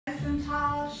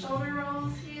shoulder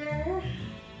rolls here.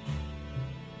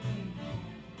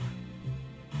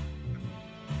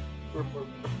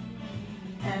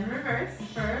 And reverse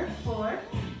for 4,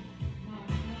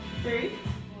 3,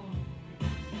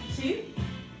 2.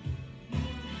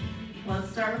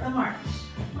 Let's start with a march.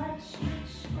 March,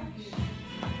 march, march.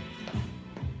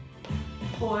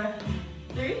 4,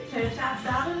 3, toe taps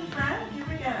out in front. Here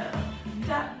we go.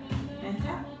 Tap and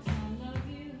tap.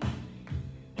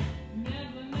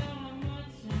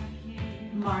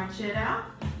 March it out.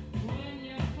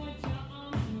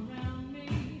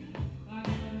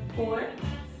 4,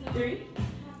 3,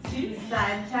 2,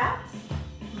 side taps,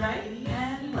 right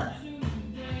and left.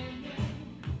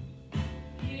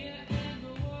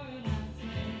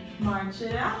 March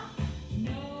it out.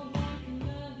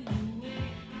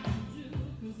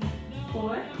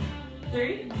 4,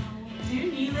 3,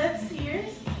 2, knee lifts here.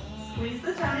 Squeeze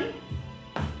the tummy.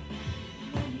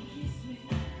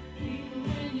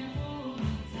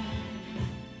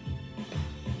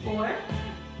 4,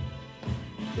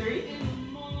 3,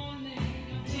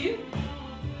 2,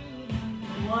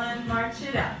 1. March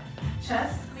it out.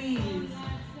 Chest squeeze.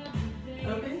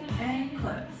 Open and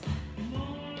close.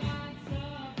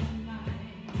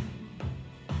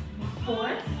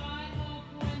 4,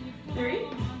 3,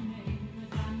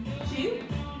 2.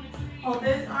 Hold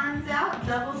those arms out.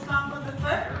 Double stomp with the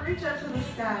foot or reach up to the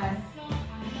sky.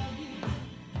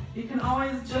 You can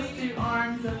always just do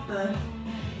arms if the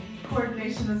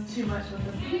coordination is too much with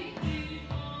the feet.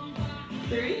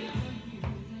 3,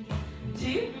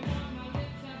 2.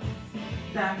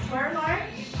 Back to our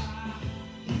march.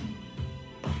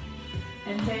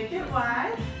 And take it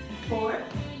wide. 4,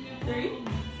 3,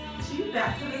 2.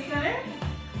 Back to the center.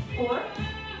 4,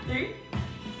 3,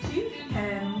 2.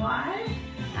 And wide.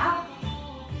 Out.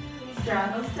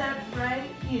 Straddle step right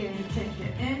here. Take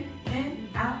it in,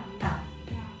 out, out.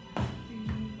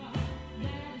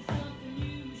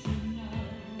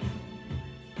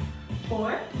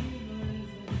 4,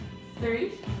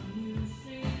 3,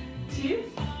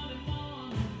 2.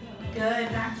 Good.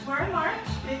 Back to our march.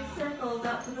 Big circles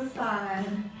out to the side.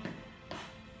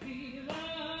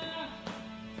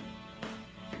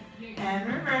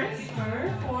 And reverse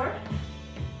for 4,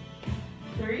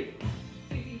 3,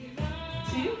 2,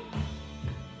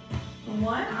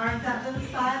 1. Arms out to the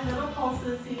side. Little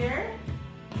pulses here.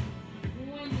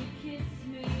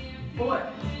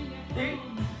 4, 3,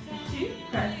 2.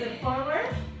 Press it forward.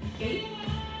 8,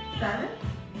 7,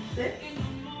 6,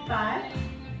 5,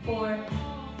 4,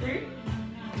 3,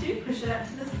 2. Push it up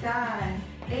to the sky.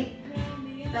 8,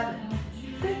 7,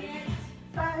 6,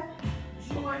 5,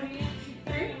 4,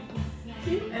 3,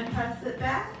 2. And press it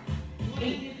back.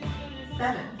 8,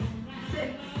 7,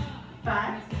 6,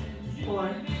 5,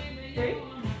 4, 3,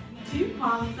 2.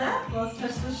 Palms up. Let's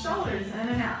touch the shoulders in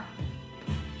and out.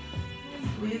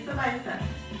 Squeeze the biceps.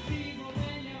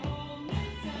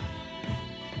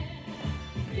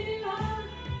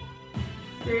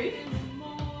 3,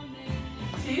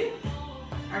 2.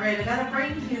 All right, I got a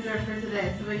brain teaser for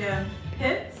today. So we go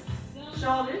hips,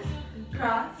 shoulders,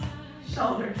 cross,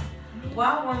 shoulders.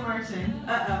 While we're marching.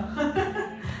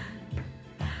 Uh-oh.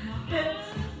 Hips,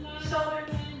 shoulders,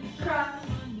 cross,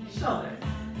 shoulders.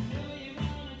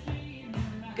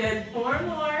 Good. 4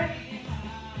 more.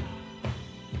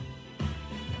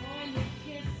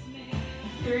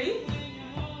 3,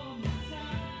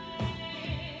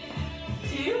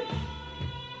 2.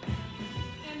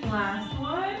 Last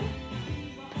one.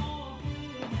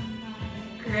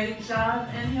 Great job.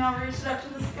 Inhale, reach it up to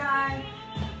the sky.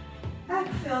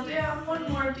 Exhale down.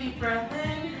 One more deep breath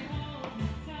in.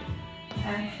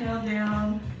 Exhale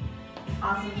down.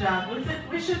 Awesome job.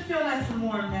 We should feel nice and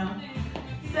warm now.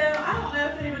 So I don't know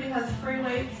if anybody has free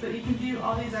weights, but you can do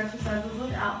all these exercises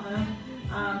without them.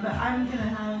 But I'm going to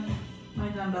have my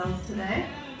dumbbells today.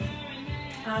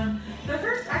 The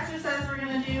first exercise we're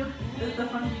going to do is the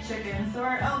funky chicken. So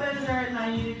our elbows are at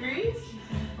 90 degrees.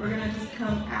 We're going to just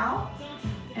come out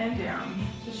and down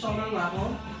to shoulder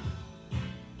level.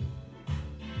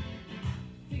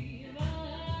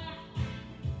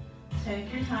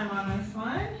 Take your time on this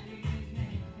one.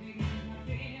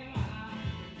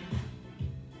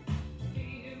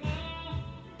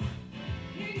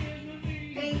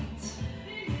 8,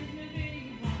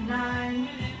 9,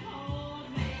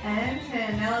 and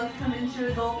 10. Now let's come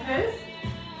into a goal post.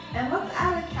 And let's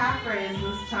add a calf raise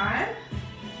this time.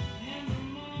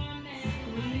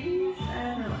 Squeeze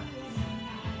and relax.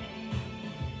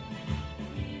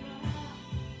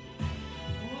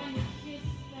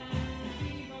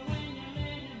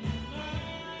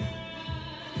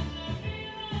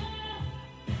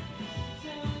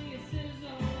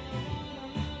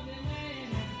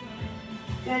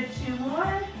 Good, 2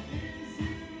 more.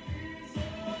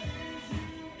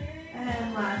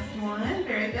 And last one,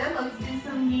 very good. Let's do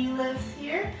some knee lifts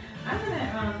here. I'm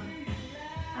gonna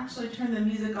actually turn the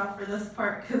music off for this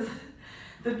part because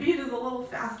the beat is a little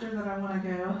faster than I wanna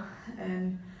go.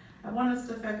 And I want us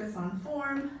to focus on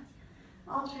form,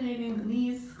 alternating the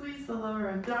knees, squeeze the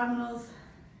lower abdominals.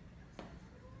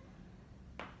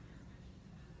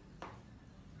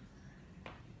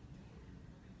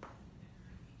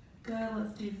 Good,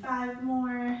 let's do 5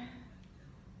 more.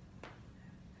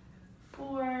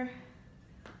 4,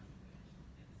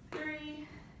 3,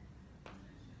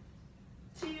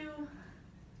 2,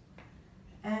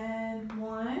 and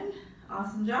 1.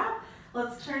 Awesome job.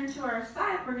 Let's turn to our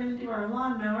side. We're going to do our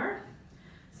lawnmower.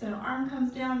 So arm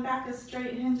comes down, back is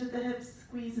straight, hinge at the hips,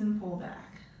 squeeze and pull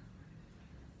back.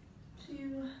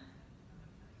 2,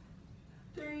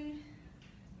 3,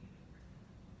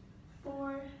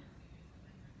 4,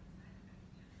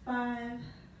 5,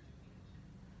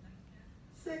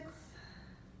 6,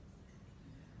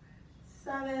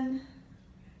 7,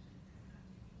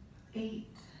 8,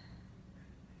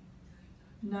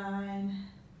 9,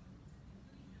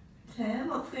 10.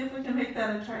 Let's see if we can make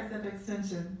that a tricep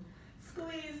extension.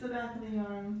 Squeeze the back of the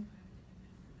arm.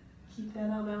 Keep that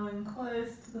elbow in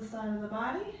close to the side of the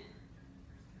body.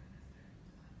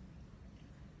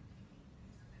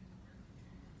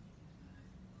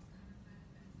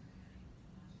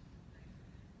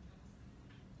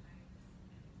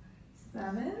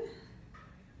 Seven,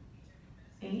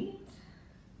 8,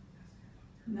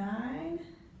 9,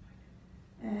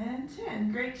 and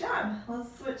 10. Great job.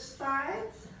 Let's switch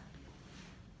sides.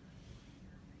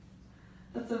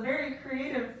 That's a very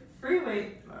creative free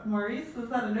weight, Maurice. Is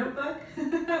that a notebook?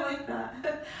 I like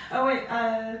that. Oh wait,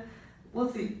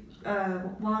 let's see.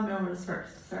 Lawnmowers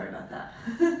first. Sorry about that.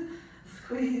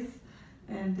 Squeeze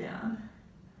and down.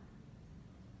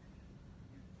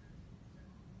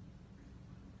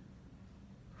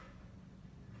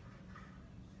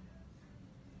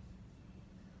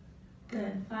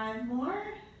 Good, 5 more.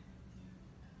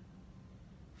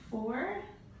 4,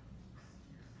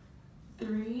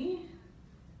 3,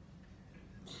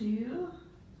 2,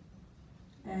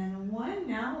 and 1.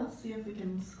 Now let's see if we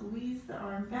can squeeze the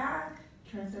arm back,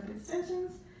 tricep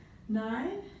extensions.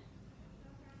 9,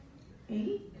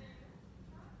 8,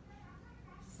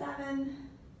 7,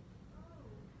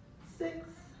 6,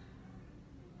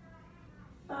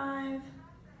 5,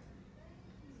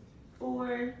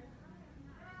 4,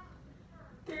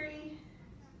 3,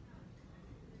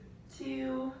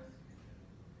 2,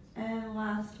 and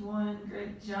last one.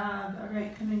 Great job. All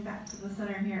right, coming back to the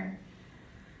center here.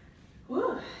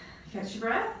 Woo, catch your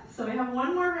breath. So we have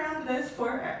one more round of those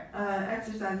 4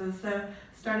 exercises. So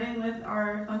starting with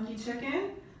our funky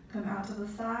chicken, come out to the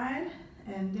side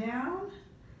and down.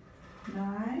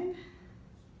 9,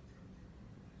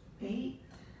 8,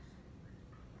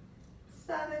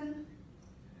 7,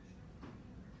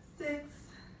 6,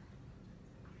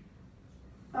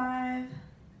 5,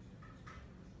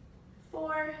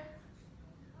 4,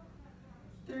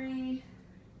 3,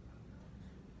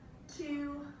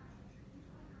 2,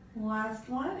 last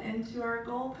one, into our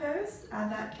goal pose.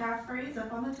 Add that calf raise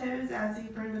up on the toes as you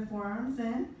bring the forearms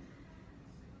in.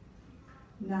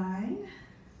 9,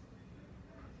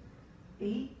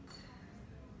 8,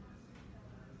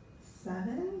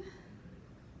 7,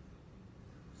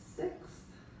 6,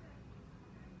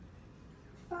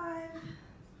 5,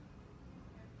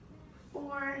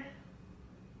 4,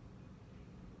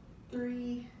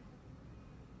 3,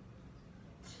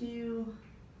 2,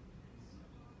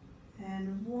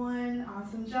 and 1.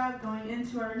 Awesome job. Going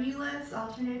into our knee lifts,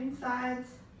 alternating sides.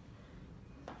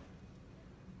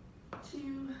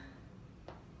 2,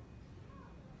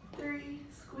 3,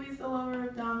 squeeze the lower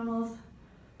abdominals.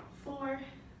 4,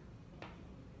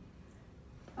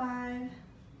 5,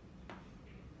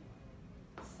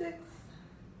 6,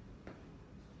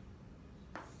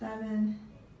 7,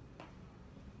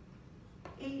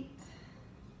 8,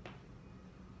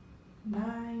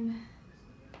 9,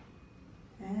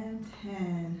 and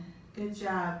 10. Good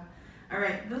job. All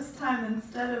right, this time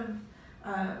instead of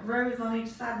rows on each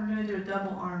side, we're going to do a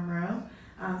double arm row.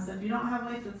 So if you don't have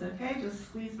weights, it's okay. Just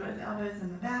squeeze both elbows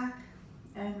in the back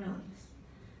and release.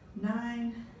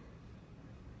 9,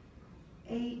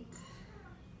 8,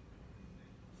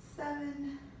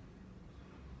 7,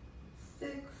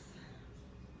 6,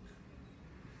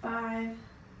 5,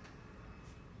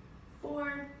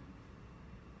 4,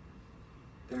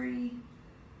 3,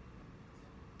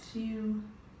 2,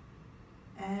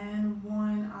 and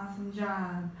 1. Awesome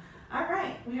job. All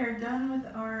right, we are done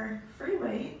with our free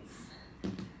weights.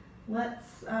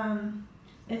 Let's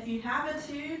If you have a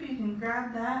tube, you can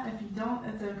grab that. If you don't,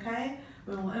 it's okay.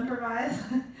 We will improvise.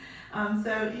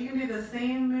 So you can do the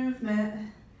same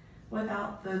movement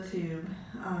without the tube.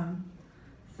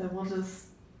 So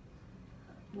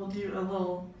we'll do a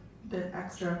little bit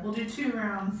extra. We'll do 2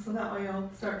 rounds, so that way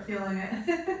you'll start feeling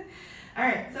it. All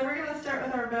right, so we're gonna start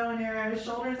with our bow and arrow.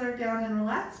 Shoulders are down and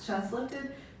relaxed, chest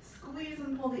lifted. Squeeze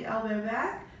and pull the elbow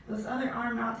back. This other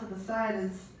arm out to the side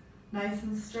is nice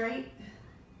and straight.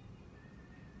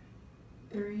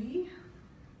 3,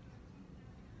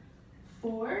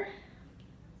 4,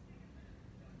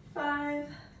 5,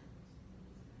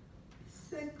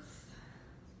 6,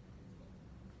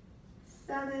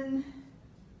 7,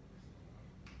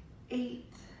 8,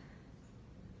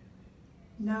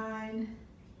 9,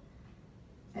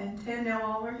 and 10. Now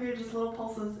while we're here, just little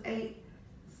pulses. 8,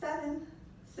 7,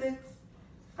 6,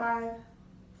 5,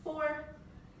 4,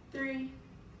 3,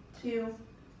 2,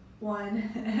 1,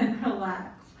 and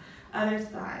relax. Other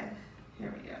side.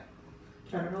 Here we go.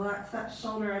 Try to relax that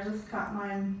shoulder. I just caught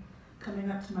mine coming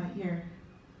up to my ear.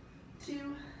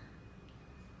 2,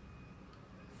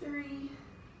 3,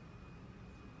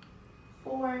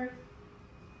 4,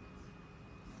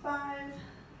 5,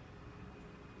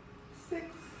 6,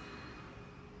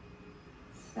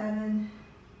 7,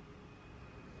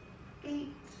 8,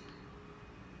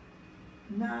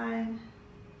 9,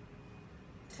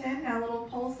 10. Now little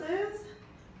pulses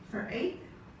for 8,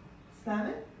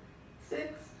 7,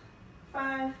 6,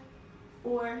 5,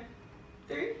 4,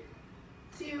 3,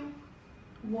 2,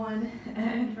 1,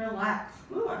 and relax.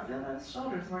 Ooh, I feel those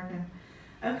shoulders working.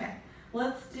 Okay,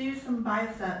 let's do some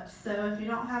biceps. So if you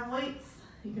don't have weights,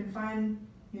 you can find,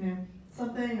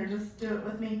 something, or just do it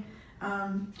with me.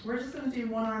 We're just going to do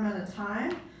one arm at a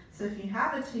time. So if you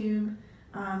have a tube,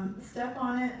 step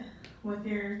on it with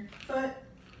your foot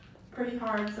pretty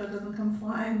hard so it doesn't come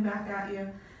flying back at you.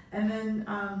 And then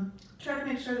try to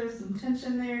make sure there's some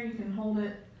tension there. You can hold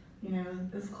it,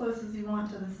 as close as you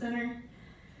want to the center.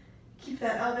 Keep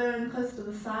that elbow in close to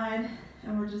the side,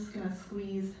 and we're just going to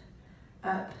squeeze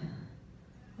up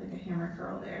like a hammer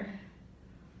curl there.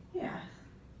 Yeah.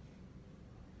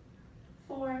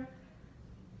 4,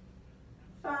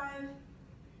 5,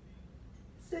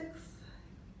 6,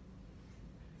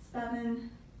 7,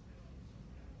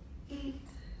 8,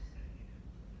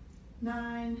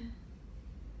 9,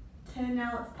 10.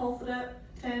 Now let's pulse it up.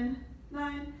 10,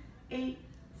 9, 8,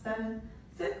 7,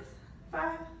 6,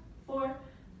 5, 4,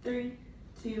 3,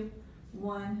 2,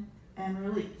 1, and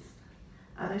release.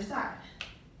 Other side.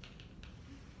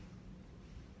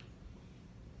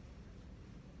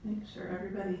 Make sure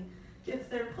everybody gets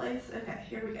their place. Okay,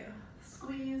 here we go.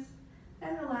 Squeeze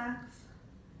and relax.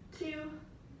 2,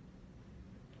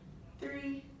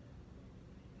 3,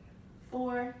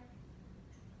 4,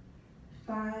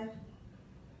 5,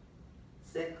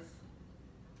 6,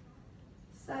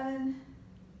 7,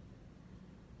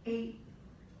 8,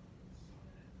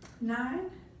 9,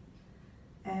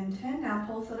 and 10. Now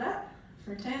pulse it up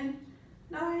for 10,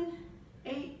 9,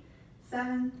 8,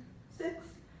 7, 6,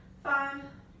 5,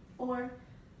 4,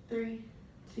 3,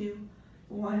 2,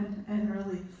 1, and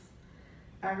release.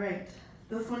 All right,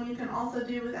 this one you can also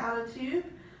do without a tube.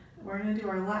 We're going to do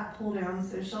our lat pull down.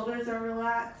 So shoulders are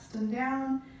relaxed and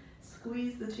down.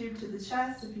 Squeeze the tube to the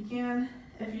chest if you can.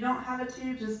 If you don't have a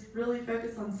tube, just really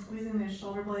focus on squeezing those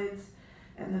shoulder blades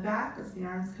in the back as the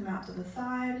arms come out to the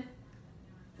side.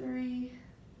 3,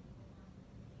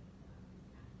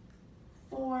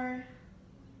 4,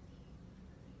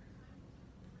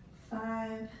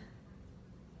 5,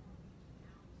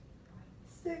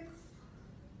 6,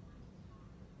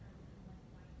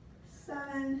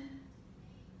 7,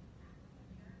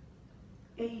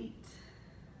 8,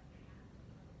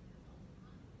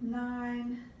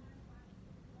 9,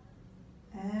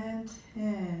 and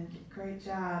 10. Great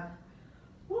job.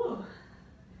 Woo.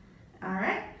 All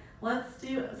right, let's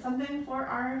do something for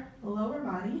our lower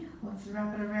body. Let's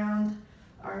wrap it around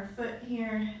our foot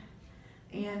here,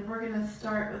 and we're going to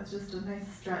start with just a nice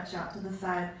stretch out to the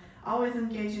side, always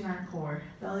engaging our core,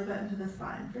 belly button to the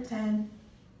spine for 10,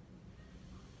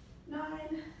 9,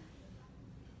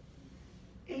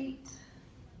 8,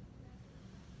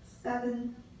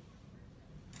 7,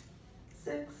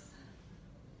 6,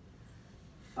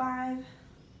 5,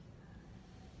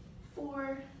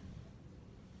 4,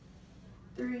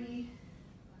 3,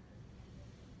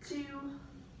 2,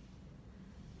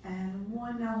 and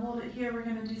 1. Now hold it here. We're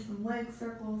going to do some leg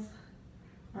circles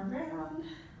around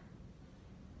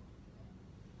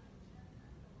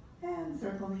and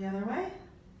circle the other way.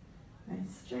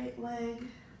 Nice straight leg.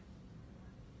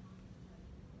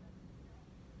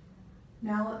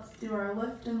 Now let's do our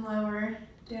lift and lower,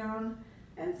 down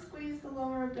and squeeze the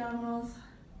lower abdominals.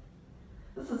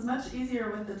 This is much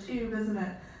easier with the tube, isn't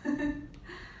it?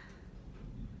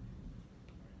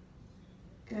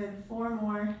 Good, 4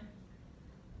 more.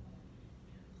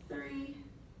 3,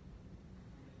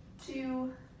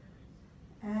 2,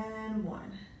 and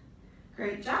 1.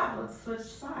 Great job, let's switch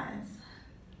sides.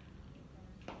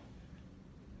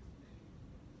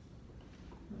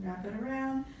 Wrap it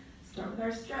around, start with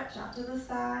our stretch out to the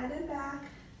side and back.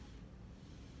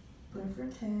 Go for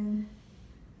 10,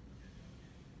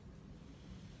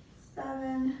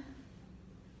 7,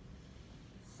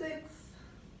 6,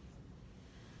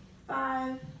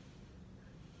 5,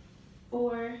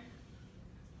 4,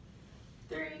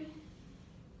 3,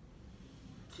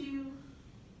 2,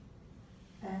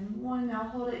 and 1. Now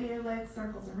hold it here, legs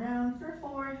circles around for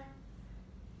 4,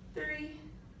 3,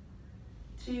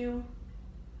 2,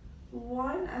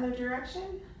 1. Other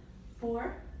direction.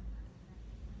 4,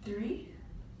 3,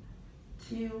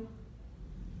 2,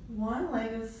 1.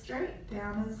 Leg is straight,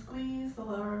 down and squeeze the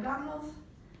lower abdominals.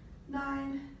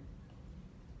 9,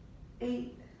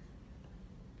 8,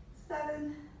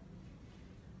 7,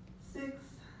 6,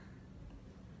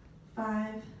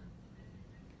 5,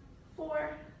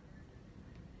 4,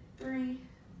 3,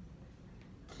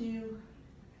 2,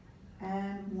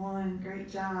 and 1. Great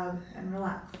job, and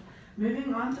relax.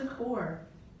 Moving on to core.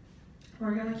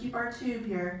 We're going to keep our tube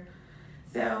here.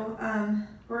 So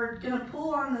we're going to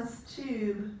pull on this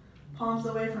tube, palms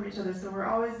away from each other. So we're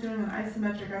always doing an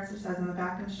isometric exercise in the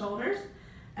back and shoulders.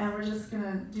 And we're just going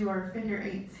to do our figure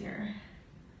 8s here,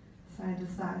 side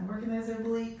to side. Working those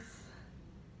obliques.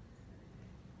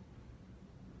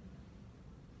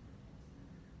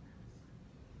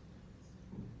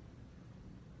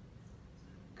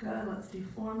 Good, let's do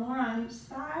 4 more on each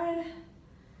side.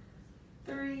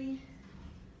 3,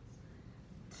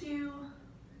 2,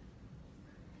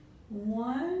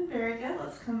 1. Very good.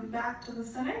 Let's come back to the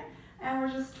center, and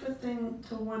we're just twisting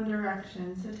to one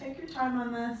direction. So take your time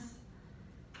on this.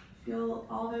 Feel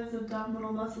all those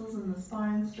abdominal muscles in the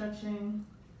spine stretching.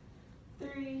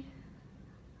 3,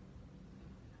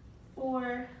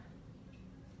 4,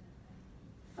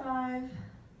 5,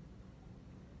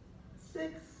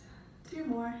 6, 2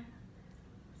 more,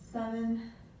 7,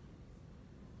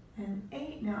 and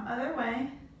 8. Now other way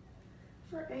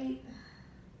for 8,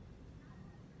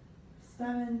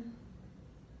 7,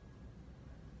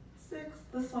 6.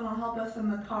 This one will help us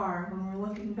in the car when we're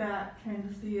looking back, trying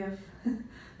to see if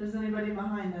there's anybody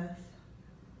behind us.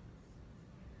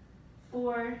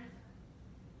 4,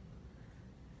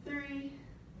 3,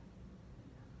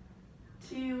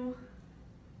 2,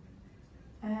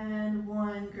 and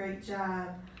 1. Great job.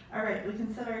 All right, we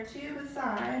can set our tube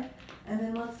aside, and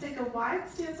then let's take a wide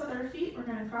stance with our feet. We're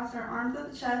going to cross our arms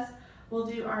at the chest. We'll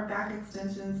do our back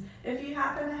extensions. If you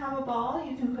happen to have a ball,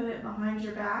 you can put it behind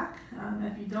your back.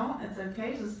 If you don't, it's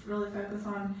okay. Just really focus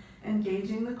on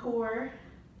engaging the core.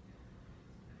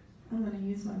 I'm going to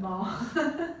use my ball.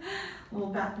 A little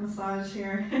back massage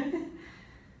here.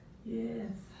 Yes.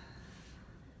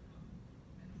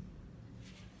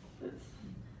 Oops.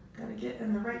 Got to get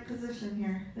in the right position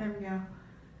here. There we go.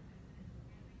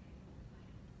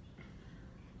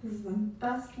 This is the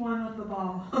best one with the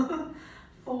ball.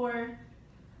 4,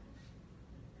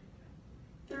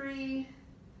 3,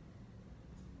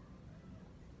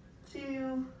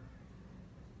 2,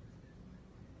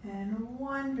 and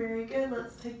 1. Very good.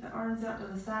 Let's take the arms out to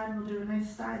the side. We'll do a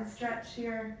nice side stretch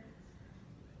here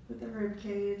with the rib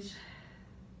cage.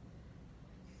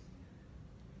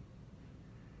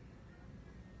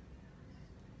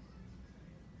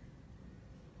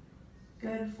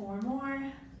 Good. 4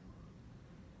 more.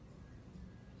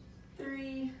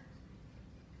 3,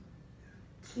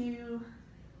 2,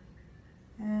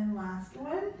 and last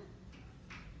one.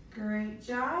 Great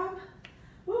job.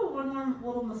 Woo, one more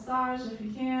little massage if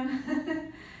you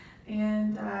can.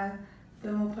 And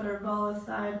then we'll put our ball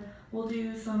aside. We'll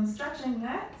do some stretching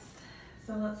next.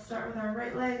 So let's start with our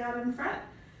right leg out in front.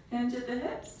 Hinge at the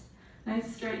hips.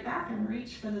 Nice straight back and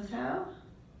reach for the toe.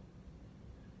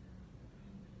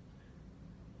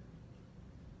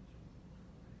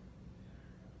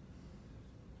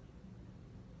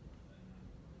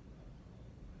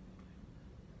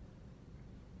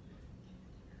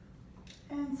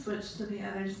 And switch to the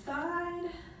other side.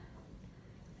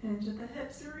 Hinge at the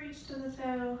hips, reach to the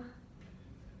toe.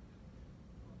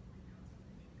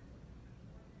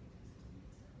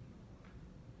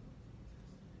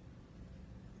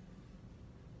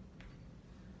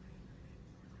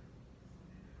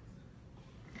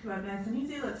 Come up nice and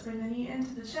easy. Let's bring the knee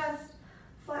into the chest.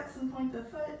 Flex and point the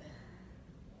foot.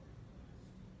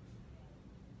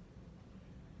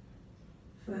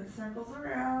 Foot circles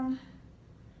around.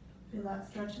 Feel that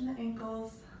stretch in the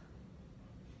ankles.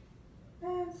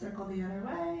 And circle the other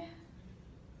way.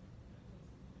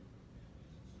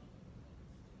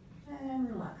 And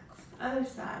relax. Other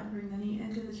side, bring the knee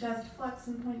into the chest, flex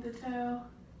and point the toe.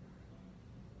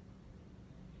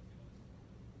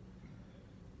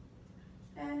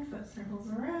 And foot circles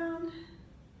around.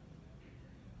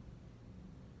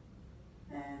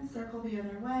 And circle the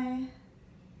other way.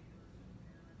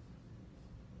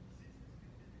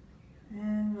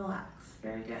 And relax.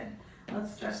 Very good.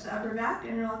 Let's stretch the upper back,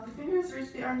 interlock the fingers,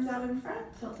 reach the arms out in front,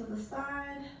 tilt to the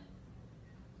side.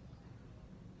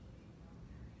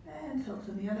 And tilt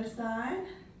to the other side.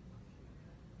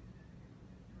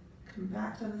 Come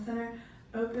back to the center,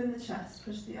 open the chest,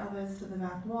 push the elbows to the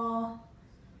back wall.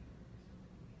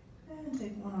 And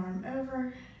take one arm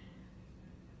over.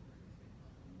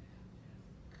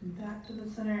 Come back to the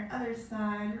center, other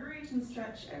side, reach and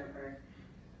stretch over.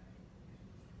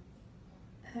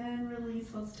 And release.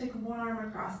 Let's take one arm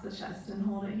across the chest and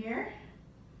hold it here.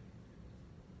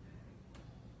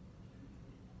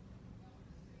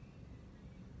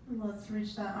 And let's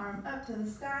reach that arm up to the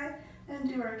sky and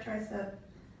do our tricep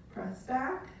press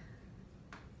back.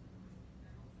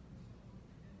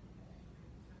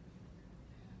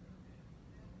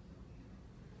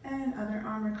 And other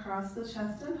arm across the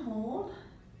chest and hold.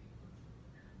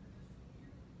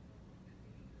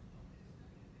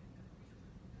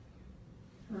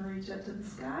 Reach up to the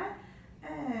sky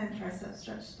and tricep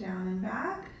stretch down and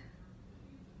back.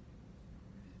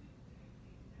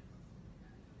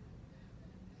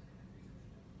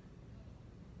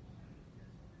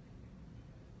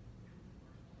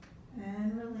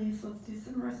 And release. Let's do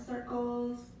some wrist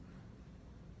circles.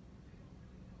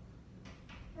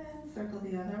 And circle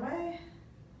the other way.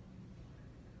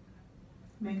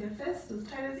 Make a fist as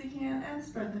tight as you can and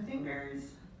spread the fingers.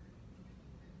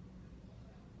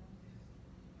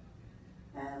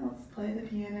 And let's play the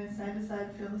piano side to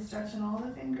side. Feel the stretch in all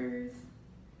the fingers.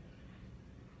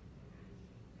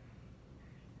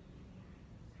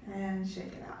 And shake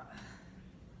it out.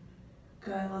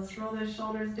 Good. Let's roll those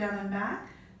shoulders down and back.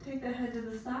 Take the head to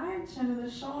the side, chin to the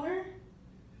shoulder,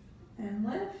 and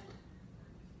lift.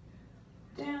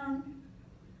 Down,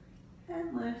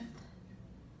 and lift.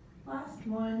 Last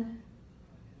one,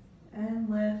 and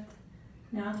lift.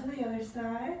 Now to the other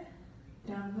side,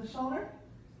 down to the shoulder,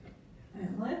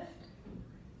 and lift.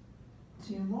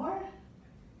 Two more,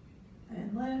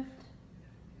 and lift.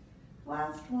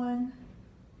 Last one,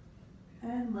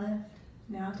 and lift.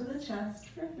 Now to the chest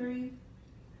for 3,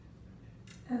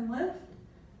 and lift.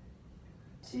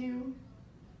 2,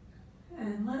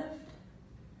 and lift.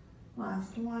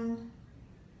 Last one,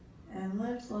 and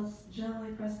lift. Let's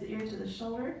gently press the ear to the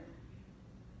shoulder.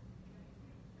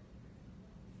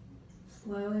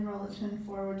 Slowly roll the chin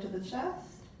forward to the chest.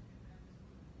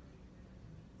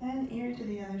 And ear to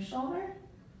the other shoulder.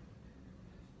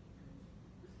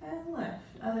 And lift.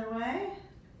 Other way.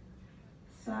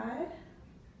 Side.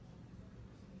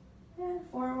 And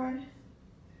forward.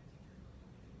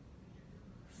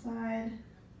 Side.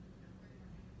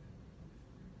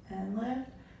 And lift.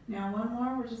 Now one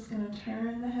more, we're just going to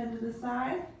turn the head to the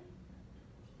side.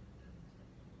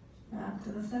 Back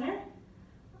to the center.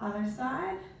 Other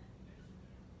side.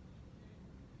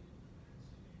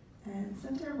 And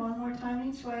center one more time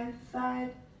each way.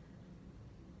 Side.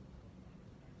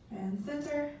 And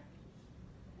center.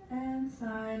 And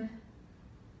side.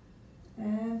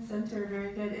 And center.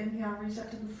 Very good. Inhale, reach up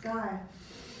to the sky.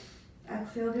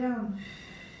 Exhale down.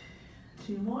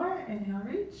 2 more. Inhale,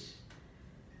 reach.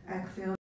 Exhale.